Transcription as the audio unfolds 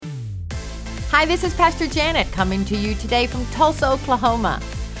Hi, this is Pastor Janet coming to you today from Tulsa, Oklahoma.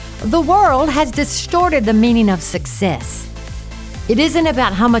 The world has distorted the meaning of success. It isn't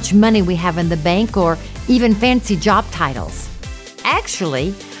about how much money we have in the bank or even fancy job titles.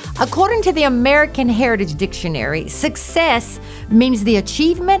 Actually, according to the American Heritage Dictionary, success means the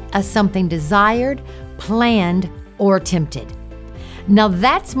achievement of something desired, planned, or attempted. Now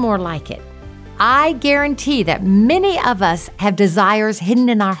that's more like it. I guarantee that many of us have desires hidden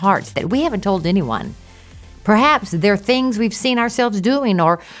in our hearts that we haven't told anyone. Perhaps they're things we've seen ourselves doing,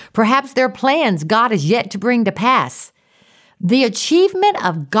 or perhaps they're plans God has yet to bring to pass. The achievement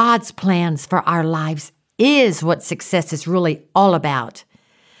of God's plans for our lives is what success is really all about.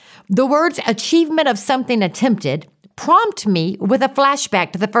 The words achievement of something attempted prompt me with a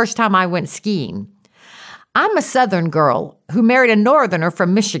flashback to the first time I went skiing. I'm a Southern girl who married a Northerner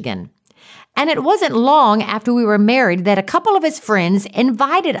from Michigan. And it wasn't long after we were married that a couple of his friends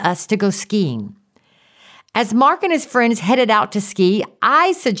invited us to go skiing. As Mark and his friends headed out to ski,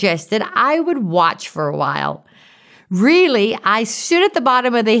 I suggested I would watch for a while. Really, I stood at the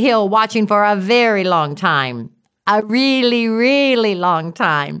bottom of the hill watching for a very long time. A really, really long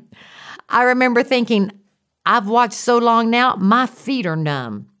time. I remember thinking, I've watched so long now, my feet are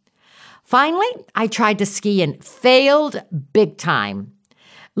numb. Finally, I tried to ski and failed big time.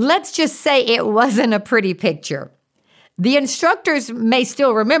 Let's just say it wasn't a pretty picture. The instructors may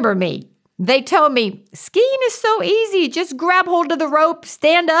still remember me. They told me, skiing is so easy. Just grab hold of the rope,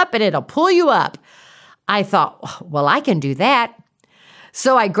 stand up, and it'll pull you up. I thought, well, I can do that.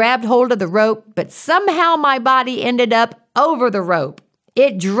 So I grabbed hold of the rope, but somehow my body ended up over the rope.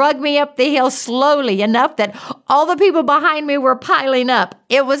 It dragged me up the hill slowly enough that all the people behind me were piling up.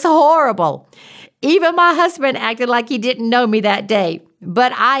 It was horrible. Even my husband acted like he didn't know me that day.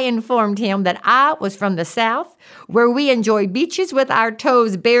 But I informed him that I was from the South, where we enjoy beaches with our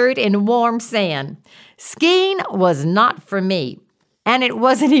toes buried in warm sand. Skiing was not for me, and it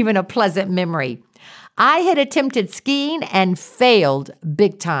wasn't even a pleasant memory. I had attempted skiing and failed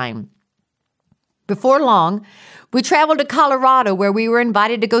big time. Before long, we traveled to Colorado, where we were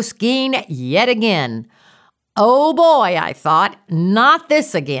invited to go skiing yet again. Oh boy, I thought, not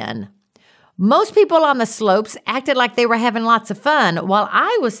this again. Most people on the slopes acted like they were having lots of fun, while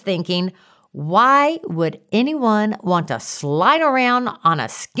I was thinking, why would anyone want to slide around on a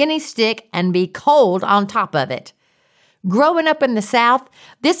skinny stick and be cold on top of it? Growing up in the South,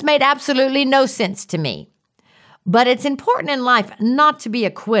 this made absolutely no sense to me. But it's important in life not to be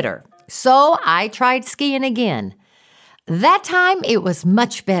a quitter, so I tried skiing again. That time, it was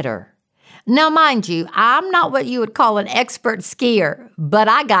much better. Now, mind you, I'm not what you would call an expert skier, but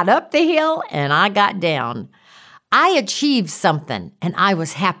I got up the hill and I got down. I achieved something and I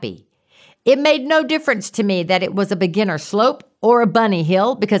was happy. It made no difference to me that it was a beginner slope or a bunny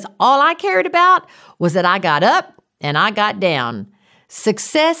hill, because all I cared about was that I got up and I got down.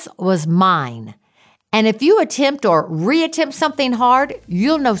 Success was mine. And if you attempt or reattempt something hard,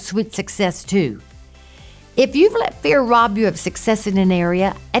 you'll know sweet success too. If you've let fear rob you of success in an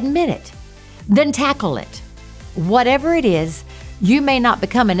area, admit it. Then tackle it. Whatever it is, you may not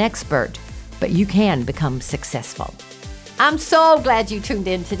become an expert, but you can become successful. I'm so glad you tuned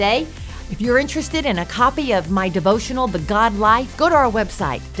in today. If you're interested in a copy of my devotional, The God Life, go to our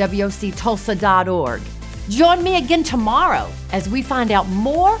website, woctulsa.org. Join me again tomorrow as we find out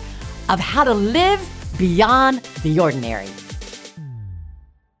more of how to live beyond the ordinary.